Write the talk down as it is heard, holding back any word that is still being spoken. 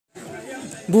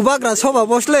Bubagra soba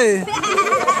bosle.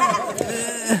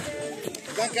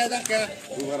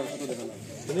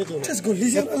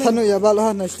 Thanu ya balo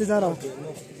ha nasti jara.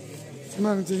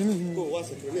 Mang jini.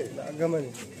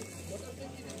 Gamani.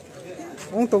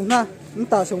 Ông tổng na, ông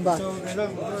ta sung ba.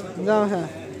 Ra ha.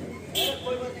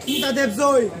 Ông ta đẹp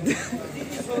rồi.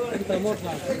 Ông ta một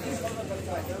là.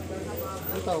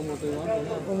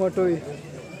 Ông một tuổi.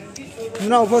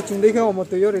 Nào vô chúng đi theo một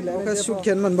tuổi rồi lại cái sụt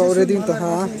kén mình bảo ready to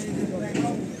ha.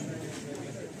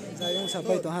 Giải ông sắp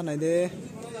bay to ha này đi.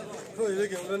 Thôi lấy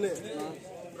kiểu lên này.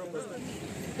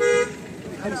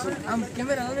 Am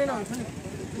camera nó nào.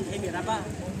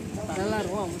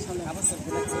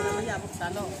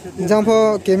 Jang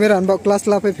pho camera an ba class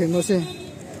la phai phemo se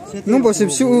nung bo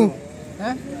sip su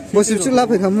bo sip su la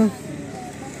phai khamu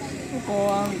ko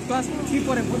class 3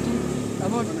 pore pochi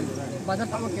abo bajar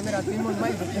tamo camera timon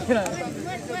mai camera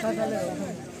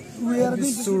we are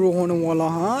this suru hone wala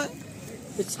ha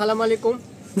assalamu alaikum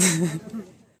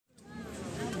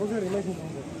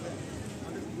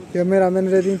cameraman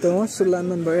ready to sulan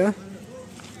man ba ya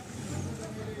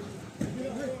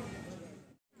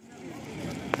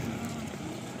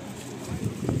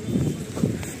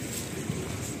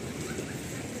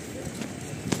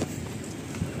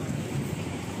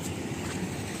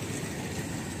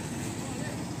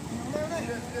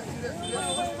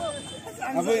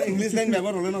अब English line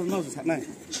व्यवहार होले न साथनाय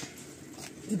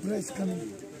price coming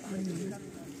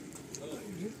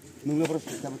नोंनो प्रोस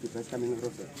जाबो price coming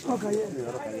pros okay ये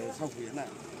सावफैना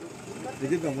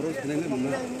बिदि गमरो खनेनो नोंनो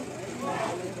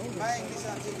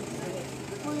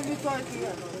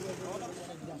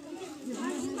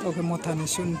ओके मथानि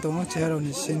सुन दङ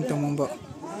चेहरानि सिन दङबो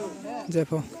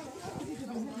जेफो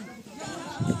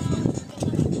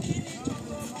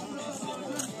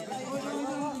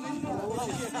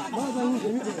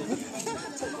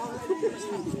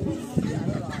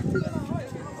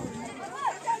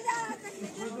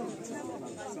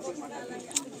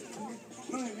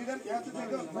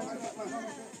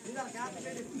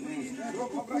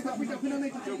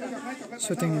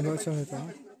shooting about so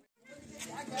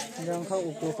Yang kau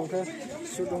ukur kau ke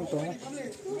shooting tu,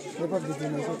 lepas video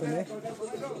ni so tu ni,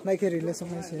 naik ke release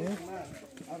sama sih.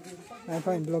 Apa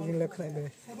yang blogging lek naik deh.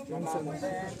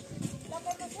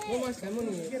 वो बस हेमन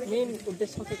मेन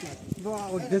उद्देश्य क्या है? वो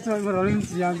उद्देश्य में रोलिंग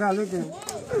जियांग का लोग हैं।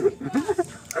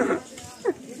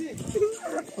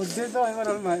 उद्देश्य में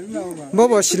रोल मार में होगा।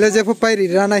 वो शिले जेफो पायरी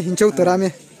राना हिंचो तोरा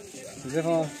में।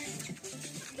 जेफो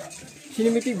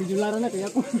सिनेमेटिक वीडियो ला रहा ना क्या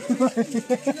को?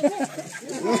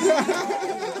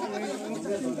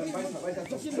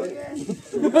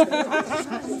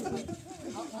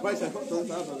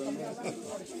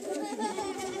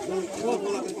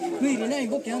 Người thế này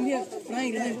bốc kéo kia,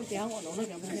 này thế này bốc kéo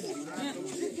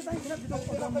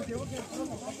nó kéo không hết.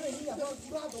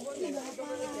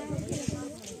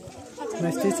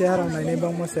 Nasti chehara này này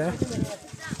bang mas ya.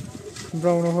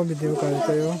 Brown ho video kali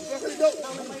tu yo.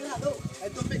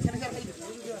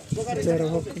 Chehara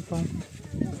ho kipang.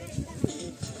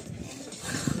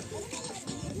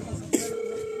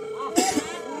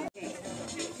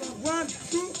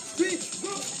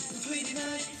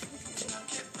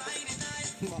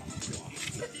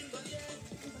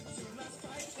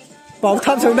 Bảo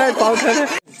thăm xuống đây, bảo thế này.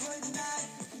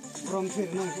 Rong phê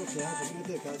nó có sẽ cũng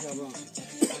thể cá sao không?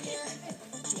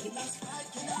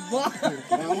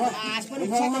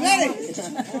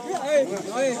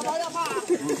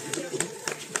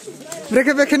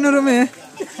 Mereka bikin rumah.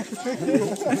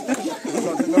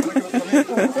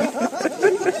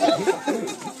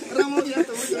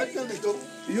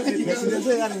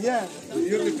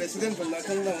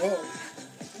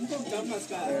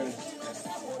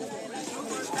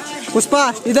 Pushpa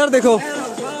इधर देखो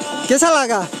कैसा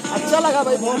लगा अच्छा लगा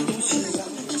भाई बहुत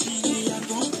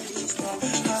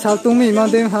साउथुं मी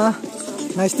मादे हा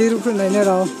नाइस्टी रूप नाइने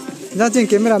राव जाजिं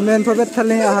कैमरामैन फबेट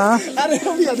थाले हा अरे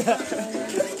भैया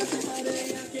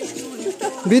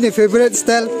बिनि फेवरेट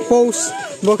स्टाइल पोज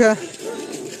बोके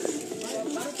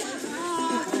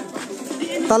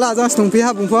तला जास तुंफि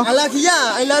हा बुंफो अला किया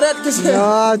आइला रेड किसे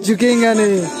या जुकिंग ani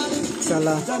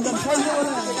साला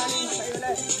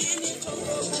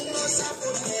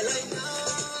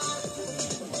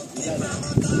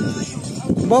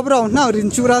Bob Brown now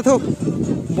rincura tho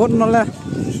bot nola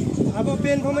abo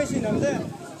pen formation namde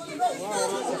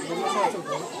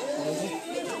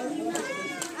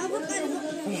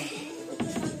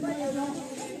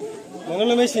mana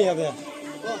le mesin ya de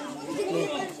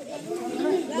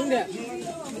dunde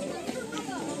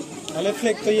ale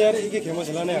fleck to yaar ike khemo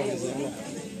chalane aap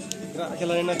na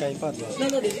khelane na kai paat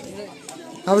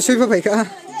अब सुई पे का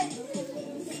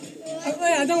अब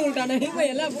या तो उल्टा नहीं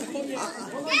कोई ला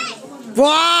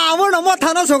Wow, mo na mo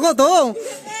thana soko to.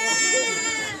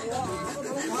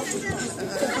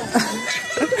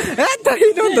 Tadi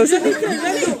nonton sih.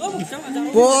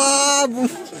 Wah,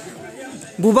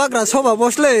 bubakra soba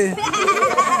bosle.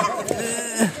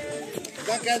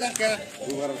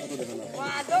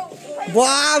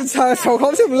 Wah,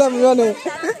 sokop sih belum mana.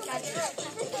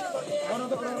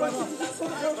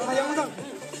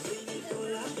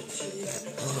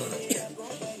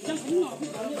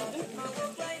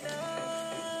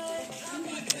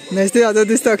 Next day ada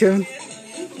this time.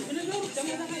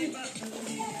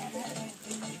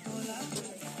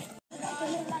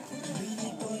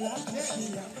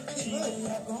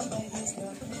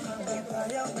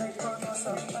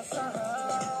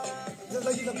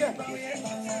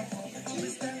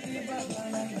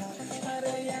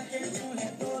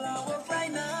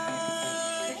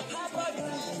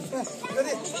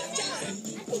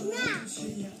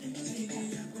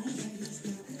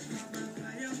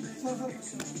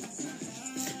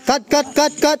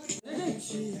 Cut.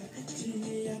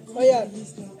 Oh yeah.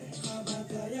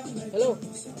 Hello.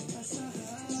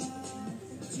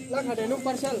 Lak ada nuk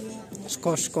parcel.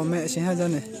 Sko me sih aja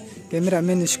nih.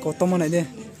 Cameraman sko to mana dia?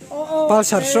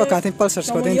 Pulsar so kating pulsar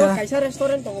sko ting ta. Kaisa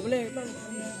restoran to boleh.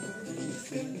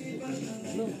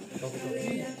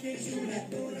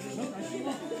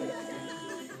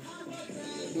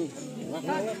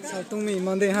 Saltung mi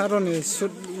mande haron ni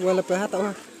shoot wala pe hata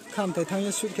wa kham thai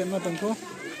thang shoot ke ma tong ko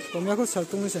komya ko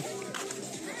saltung se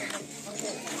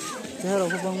hero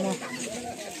ko bang mo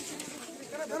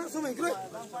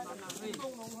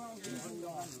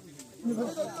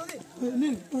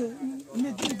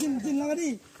ni lagadi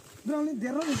brown ni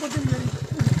dero important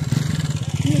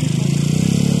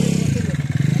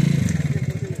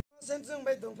Samsung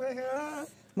by dong pa ha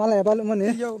malay balu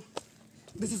mane yo.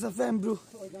 This is a fan, bro.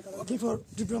 Okay, for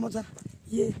the promoter.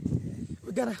 Yeah.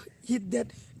 We gotta hit that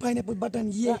pineapple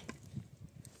button, yeah.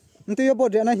 We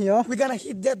gotta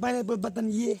hit that pineapple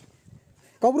button, yeah.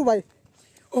 Kau bro, bhai.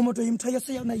 Omoto him try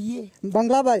yourself na, yeah.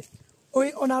 Bangla, bhai.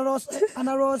 Oi,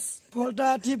 anaros,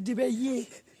 polta, tip, dibe, yeah.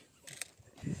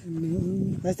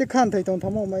 Nasti khan thai tong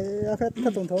thamo, mai akhat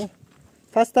tong thamo.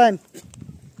 First time.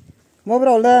 Mo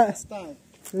bro la. First time.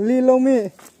 Li lo mi.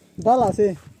 Dala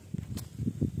si.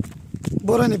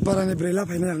 Borani parani brela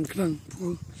phai na angkrang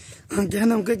ang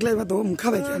kyanam kai klai ba to mkha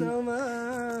bai kyan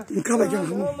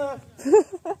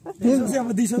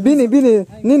bini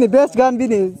ni best gun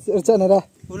bini chanara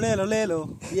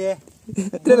lelo ye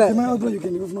tela ma odro you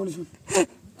can go no listen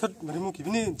thot mari mu ki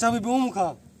bini chabi bu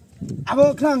mukha abo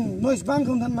krang noise bang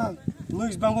khom than ma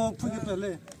noise bang ko phui ke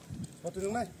pele ba tu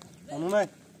nai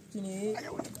chini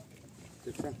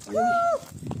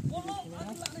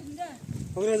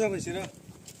hogra ja bai sira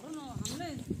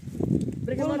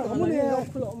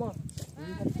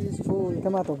peaceful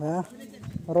kama to ha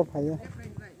ro phai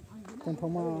kon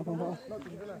thoma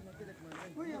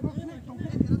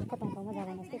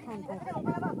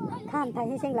khan thai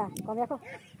hi sing la ko ya ko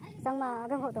sang ma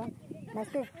ga ho to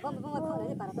nasti kom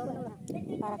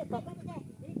para to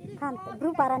khan bru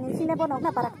para ni sine bono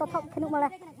na para to thok khinu mala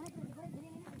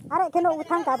are keno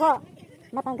uthang ka pho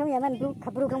na thang kham yaman bru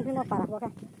khabru kham khinu para ko ka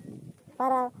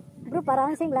para bru para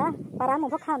sing la para mo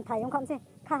pho khan thai yong kham se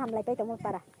kha ham lai pai to mo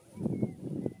para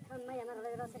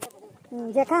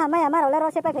je kha mai amar ole ro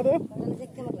se pa phedi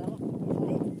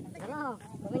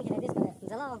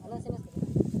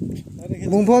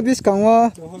bungpho bis kangwa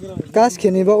gas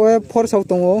kheni ba we for sau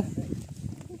tongo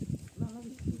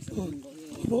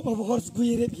obo horse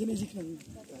guire phini jikna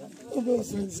obo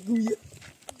horse guire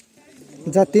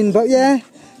jatin ba ye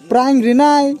prang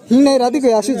rinai hinai radi ko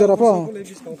asu jora pho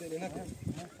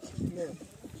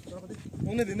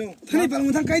one dinu thani pang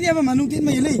thang kai dia ba manung tin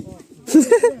mai lei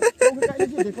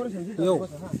Yo,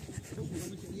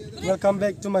 welcome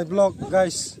back to my blog,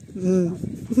 guys.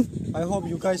 I hope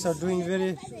you guys are doing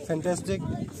very fantastic.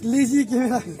 Lazy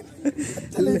camera.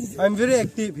 I'm very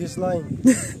active. He's lying.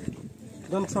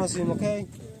 Don't trust him, okay?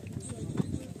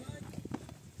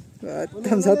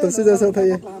 Tham gia tổ sư sao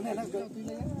thầy?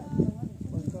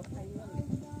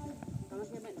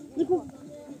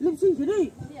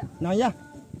 Nào nhá,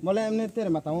 mà lại em nên tên là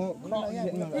mặt tao.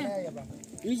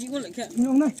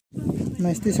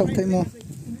 Nice tí sọc thấy mò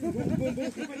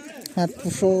hạt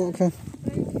puso không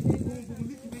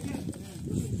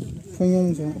phong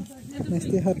nhung rồi nice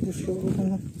tí hạt puso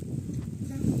không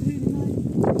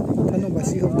thằng nó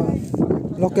basi không bạn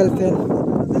local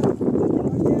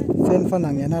fan fan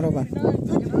hàng nhà nào bạn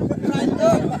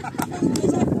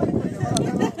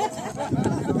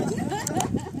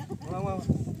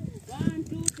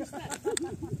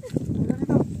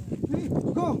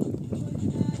go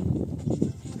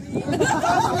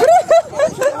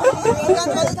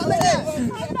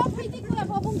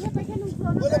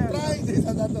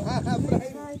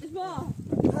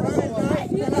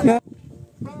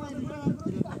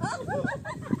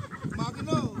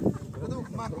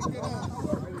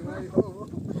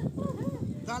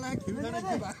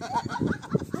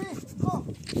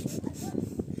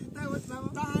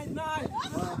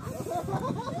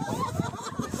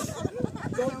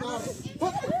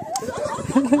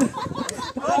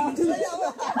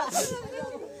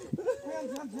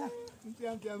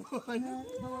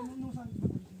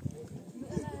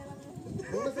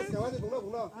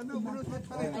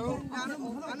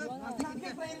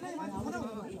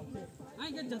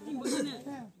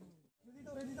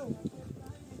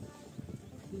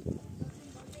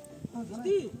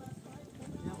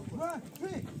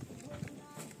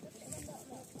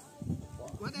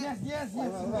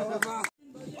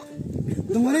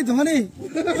Tunggu ni.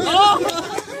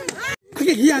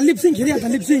 Oke, ya lip sync, kiri ada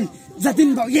lip sync.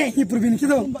 Jatin bak ye, ni perbin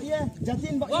kita.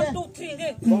 Jatin bak ye. 1, 2,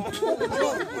 3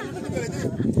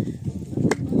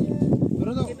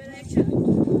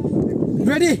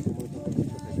 Ready?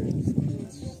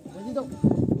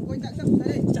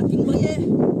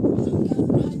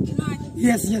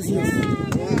 Yes.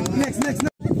 Next.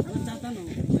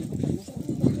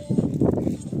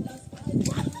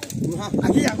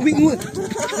 Aki aku bingung.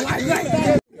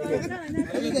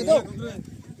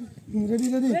 Ready.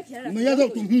 Maya dok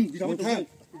tum di dalam tang.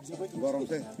 Gorong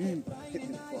se.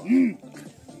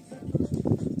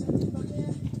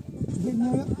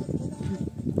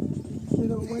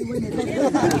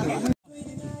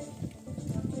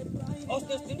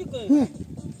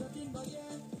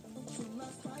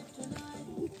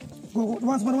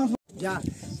 Ya.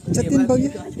 Jatin bau ye.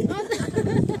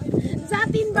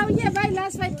 Jatin bau ye भाई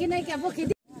last fight के नहीं क्या वो के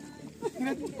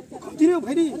Continue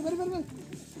भाई.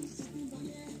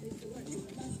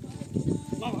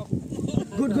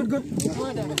 Good.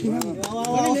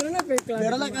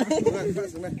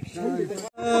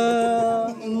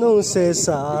 Nung se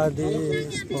sadi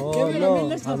ono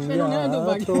hamya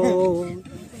to.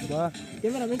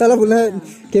 Tala pula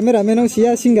kamera menong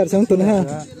sia singer sang tu na.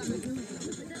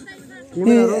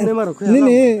 Ni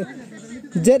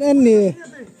ZN ni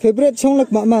favorite song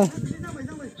lak mama.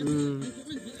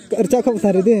 Kerja kau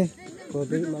sari deh.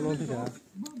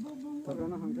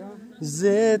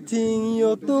 Zeting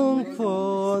yo tung pho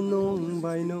nung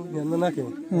bai nung yan na ke.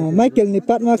 Michael ni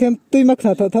pat ma kem tui mak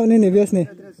sa thau ni bias ni.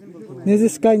 Ni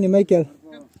is sky ni Michael.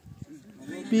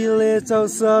 Pile chau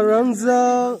sa rang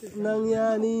za nang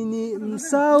ya ni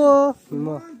msawo.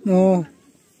 Oh.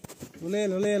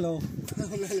 Lo.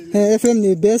 FM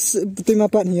ni best tui ma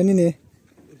pat ni ni.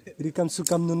 Rikam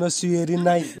sukam nuna sueri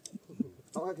nai.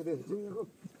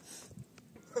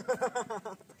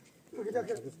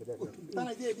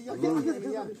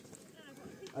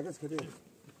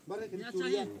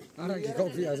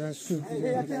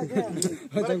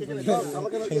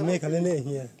 Ini kali ni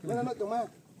ya.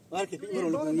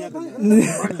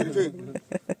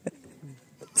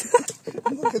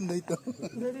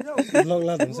 Long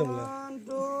lah dong semula.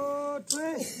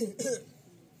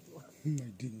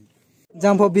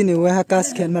 Jump up ini wah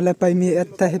kas ken malah pai mi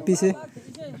etta happy se.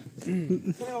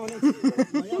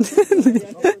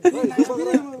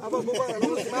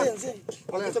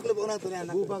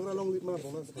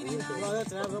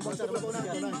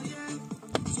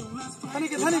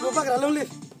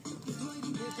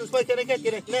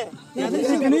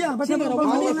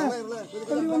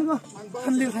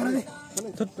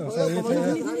 Max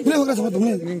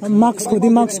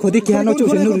khodi क्या ना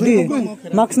चुसे नूर दी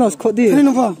Max ना खोदी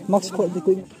Max खोदी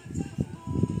कोई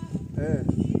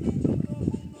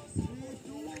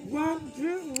 1,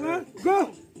 2, 1, go!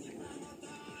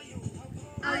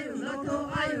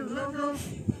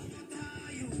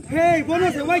 Hey, what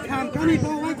was the white hand? Can you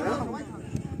go white hand?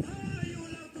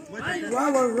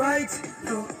 Our rights,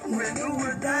 when you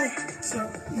will die, so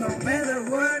no matter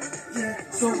what, yeah,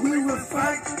 so we will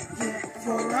fight, yeah,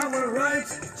 for our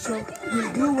rights, so we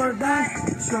do or die,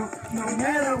 so no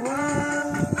matter what.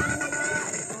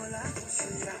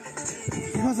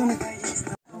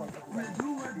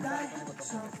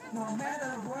 No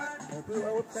matter what,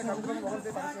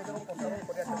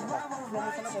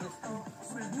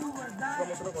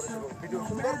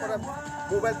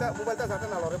 mobile ta sata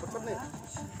nalore betul nih.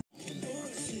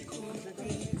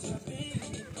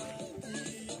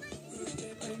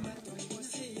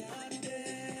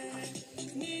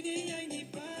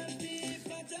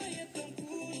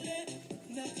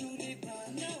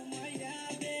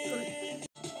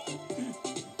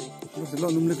 Lo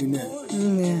numle gini.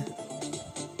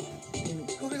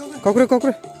 Kokre.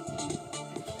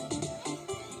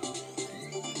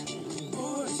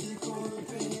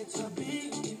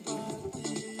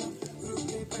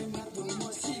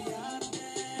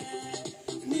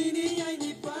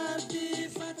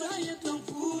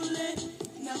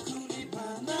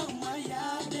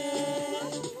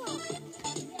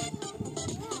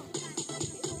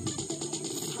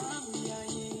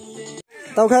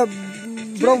 tao kha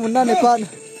bro mun na ne pan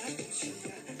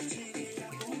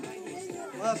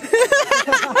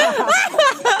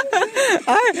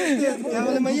ai ya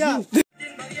boleh maya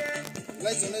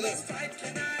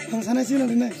Ang sana sih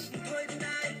nanti nih.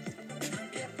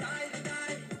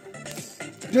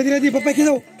 Ready, papa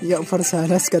kita. ya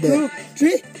farsanas ka de 2,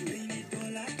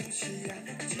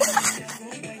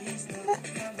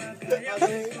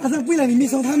 3. Asal pula ni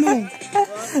misal tamu.